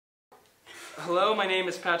Hello, my name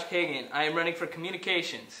is Patrick Hagan. I am running for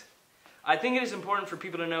communications. I think it is important for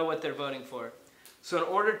people to know what they're voting for. So in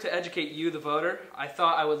order to educate you, the voter, I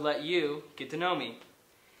thought I would let you get to know me.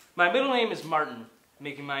 My middle name is Martin,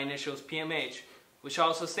 making my initials PMH, which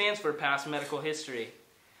also stands for Past Medical History.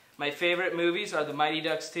 My favorite movies are The Mighty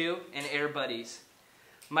Ducks 2 and Air Buddies.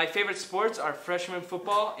 My favorite sports are freshman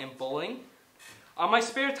football and bowling. On my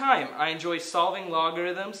spare time, I enjoy solving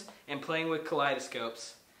logarithms and playing with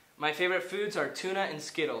kaleidoscopes. My favorite foods are tuna and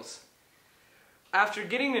Skittles. After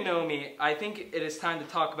getting to know me, I think it is time to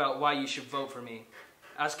talk about why you should vote for me.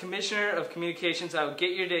 As Commissioner of Communications, I would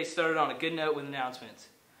get your day started on a good note with announcements.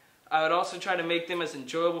 I would also try to make them as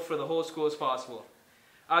enjoyable for the whole school as possible.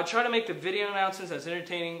 I would try to make the video announcements as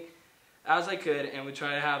entertaining as I could and would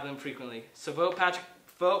try to have them frequently. So vote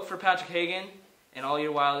for Patrick Hagan, and all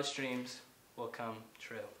your wildest dreams will come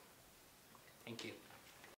true. Thank you.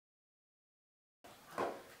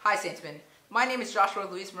 Hi, Saintsmen. My name is Joshua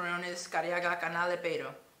Luis Morones Cariaga Canalepeiro,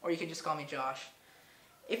 or you can just call me Josh.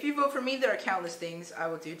 If you vote for me, there are countless things I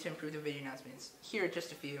will do to improve the video announcements. Here are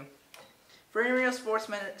just a few. For Real Sports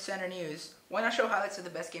Center News, why not show highlights of the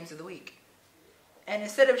best games of the week? And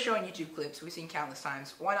instead of showing YouTube clips we've seen countless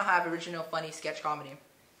times, why not have original, funny sketch comedy?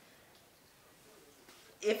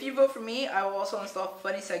 If you vote for me, I will also install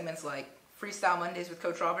funny segments like Freestyle Mondays with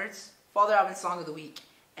Coach Roberts, Father Alvin's Song of the Week,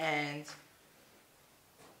 and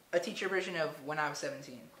a teacher version of When I Was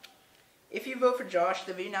 17. If you vote for Josh,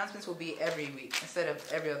 the video announcements will be every week instead of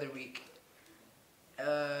every other week.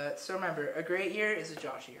 So remember, a great year is a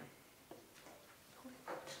Josh year.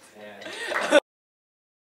 Yeah.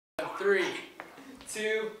 3,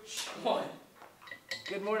 2, 1.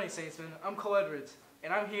 Good morning, Saintsmen. I'm Cole Edwards,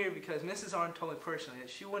 and I'm here because Mrs. Arndt told me personally that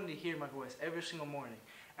she wanted to hear my voice every single morning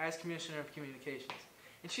as Commissioner of Communications.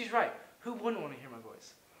 And she's right. Who wouldn't want to hear my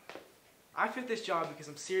voice? I fit this job because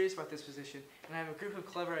I'm serious about this position, and I have a group of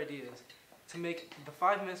clever ideas to make the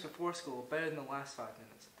 5 minutes before school better than the last 5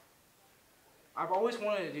 minutes. I've always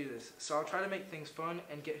wanted to do this, so I'll try to make things fun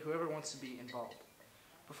and get whoever wants to be involved.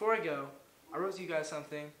 Before I go, I wrote you guys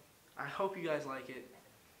something. I hope you guys like it,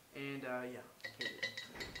 and yeah, here it is.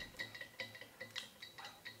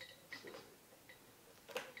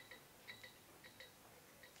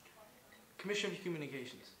 Commissioner of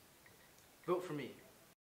Communications, vote for me.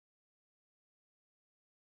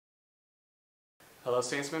 Hello,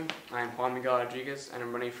 Saintsmen. I am Juan Miguel Rodriguez, and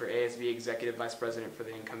I'm running for ASB Executive Vice President for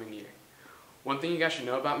the incoming year. One thing you guys should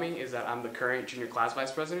know about me is that I'm the current junior class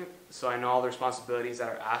Vice President, so I know all the responsibilities that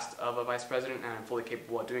are asked of a Vice President, and I'm fully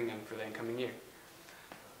capable of doing them for the incoming year.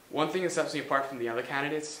 One thing that sets me apart from the other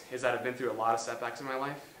candidates is that I've been through a lot of setbacks in my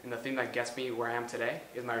life, and the thing that gets me where I am today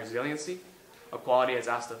is my resiliency, a quality that's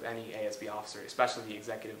asked of any ASB officer, especially the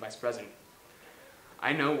Executive Vice President.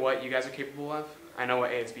 I know what you guys are capable of. I know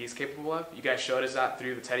what ASB is capable of. You guys showed us that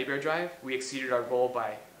through the teddy bear drive. We exceeded our goal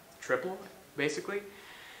by triple, basically.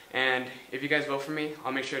 And if you guys vote for me,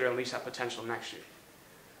 I'll make sure to unleash that potential next year.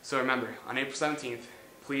 So remember, on April 17th,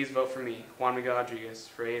 please vote for me, Juan Miguel Rodriguez,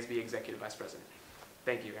 for ASB Executive Vice President.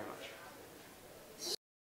 Thank you very much.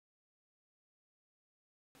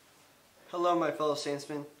 Hello, my fellow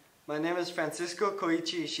Saintsmen. My name is Francisco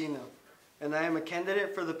Koichi Ishino, and I am a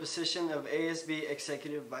candidate for the position of ASB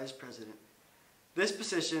Executive Vice President. This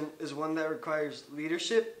position is one that requires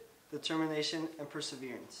leadership, determination, and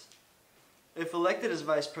perseverance. If elected as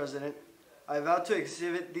Vice President, I vow to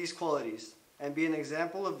exhibit these qualities and be an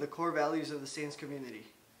example of the core values of the Saints community: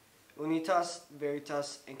 Unitas,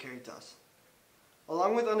 Veritas, and Caritas.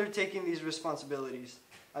 Along with undertaking these responsibilities,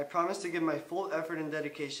 I promise to give my full effort and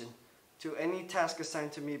dedication to any task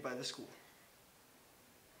assigned to me by the school.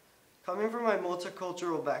 Coming from my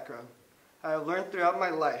multicultural background, I have learned throughout my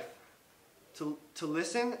life to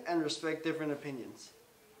listen and respect different opinions.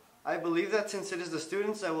 I believe that since it is the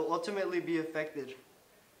students that will ultimately be affected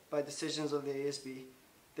by decisions of the ASB,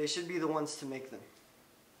 they should be the ones to make them.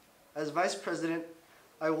 As Vice President,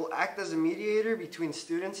 I will act as a mediator between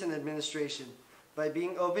students and administration by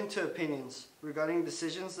being open to opinions regarding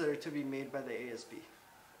decisions that are to be made by the ASB.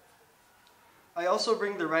 I also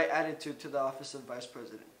bring the right attitude to the office of Vice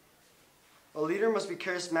President. A leader must be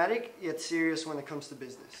charismatic yet serious when it comes to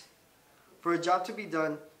business. For a job to be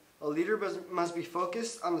done, a leader must be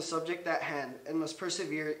focused on the subject at hand and must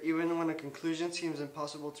persevere even when a conclusion seems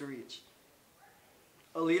impossible to reach.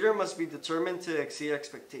 A leader must be determined to exceed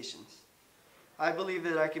expectations. I believe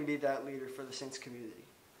that I can be that leader for the Saints community.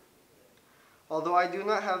 Although I do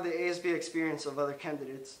not have the ASB experience of other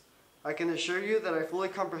candidates, I can assure you that I fully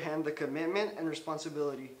comprehend the commitment and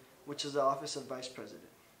responsibility which is the office of Vice President.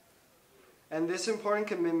 And this important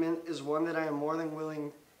commitment is one that I am more than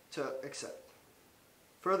willing to accept.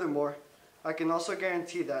 Furthermore, I can also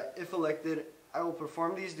guarantee that, if elected, I will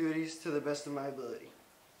perform these duties to the best of my ability.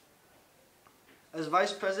 As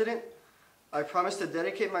Vice President, I promise to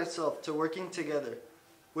dedicate myself to working together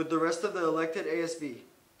with the rest of the elected ASB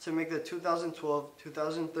to make the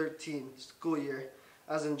 2012-2013 school year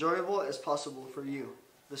as enjoyable as possible for you,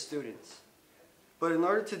 the students. But in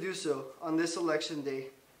order to do so, on this election day,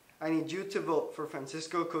 I need you to vote for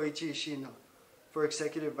Francisco Koichi Ishino for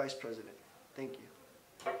Executive Vice President. Thank you.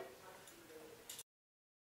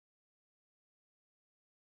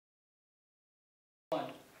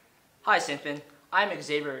 Hi, Saintman. I'm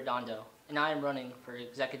Xavier Redondo, and I am running for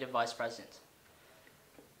Executive Vice President.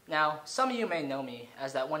 Now, some of you may know me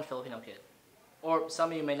as that one Filipino kid, or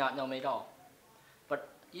some of you may not know me at all. But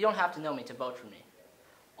you don't have to know me to vote for me.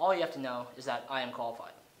 All you have to know is that I am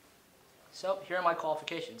qualified. So, here are my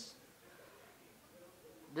qualifications.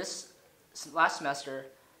 This last semester,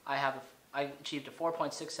 I achieved a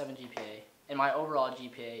 4.67 GPA, and my overall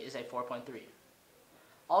GPA is a 4.3.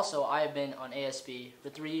 Also, I have been on ASB for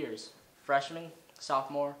 3 years, freshman,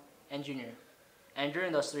 sophomore, and junior. And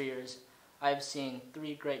during those 3 years, I have seen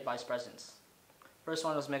 3 great vice presidents. First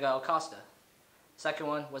one was Miguel Acosta. Second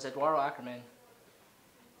one was Eduardo Ackerman.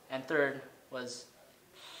 And third was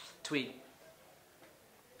Tweed.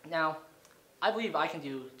 Now, I believe I can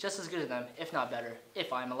do just as good as them, if not better,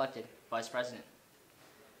 if I am elected vice president.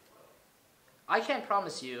 I can't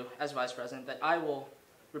promise you, as vice president, that I will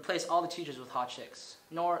replace all the teachers with hot chicks,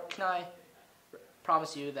 nor can I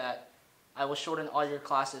promise you that I will shorten all your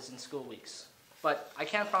classes and school weeks. But I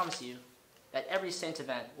can promise you that every Saints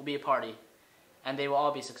event will be a party, and they will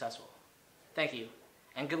all be successful. Thank you,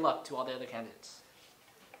 and good luck to all the other candidates.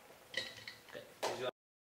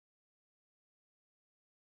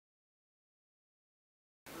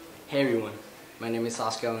 Hey everyone, my name is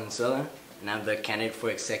Oscar Valenzuela, and I'm the candidate for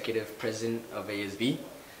Executive President of ASB.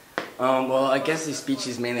 Well, I guess this speech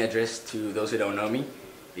is mainly addressed to those who don't know me,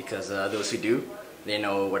 because those who do, they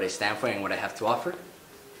know what I stand for and what I have to offer.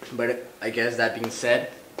 But I guess that being said,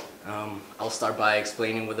 I'll start by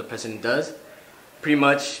explaining what the president does. Pretty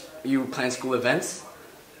much, you plan school events.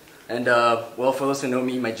 And well, for those who know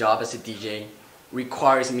me, my job as a DJ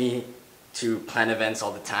requires me to plan events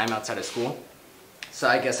all the time outside of school. So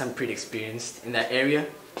I guess I'm pretty experienced in that area.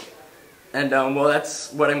 And well, that's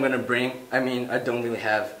what I'm going to bring. I mean, I don't really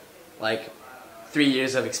have like 3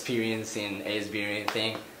 years of experience in ASB or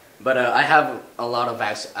anything. But I have a lot of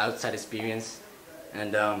outside experience.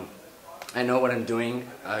 And I know what I'm doing.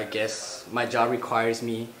 I guess my job requires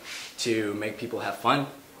me to make people have fun,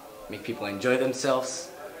 make people enjoy themselves.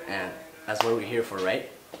 And that's what we're here for, right?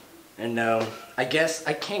 And I guess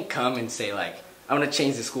I can't come and say like, I want to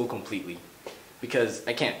change the school completely. Because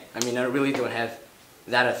I can't. I mean, I really don't have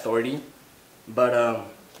that authority. But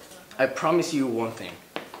I promise you one thing.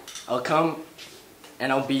 I'll come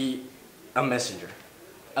and I'll be a messenger.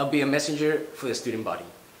 I'll be a messenger for the student body.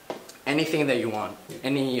 Anything that you want,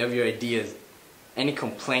 any of your ideas, any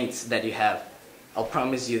complaints that you have, I'll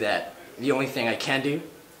promise you that the only thing I can do,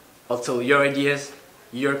 I'll tell your ideas,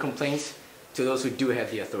 your complaints to those who do have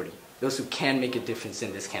the authority, those who can make a difference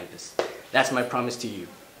in this campus. That's my promise to you.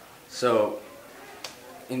 So,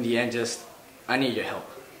 in the end, I need your help.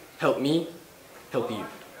 Help me, help you.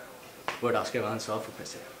 Word Oscar Valenzuela for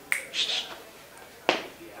president.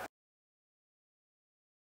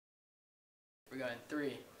 We're going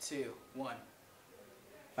 3, 2, 1.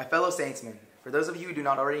 My fellow Saintsmen, for those of you who do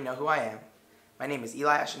not already know who I am, my name is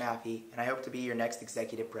Eli Ashanafi, and I hope to be your next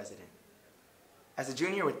executive president. As a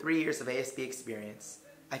junior with 3 years of ASB experience,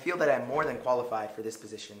 I feel that I am more than qualified for this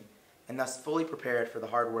position, and thus fully prepared for the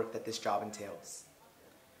hard work that this job entails.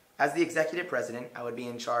 As the executive president, I would be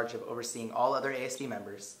in charge of overseeing all other ASB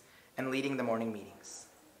members and leading the morning meetings.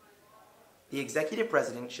 The executive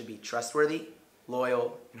president should be trustworthy,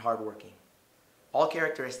 loyal, and hardworking. All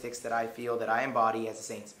characteristics that I feel that I embody as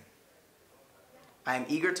a Saintsman. I am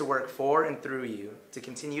eager to work for and through you to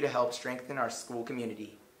continue to help strengthen our school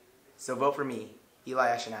community. So vote for me, Eli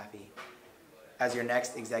Ashanafi, as your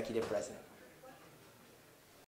next executive president.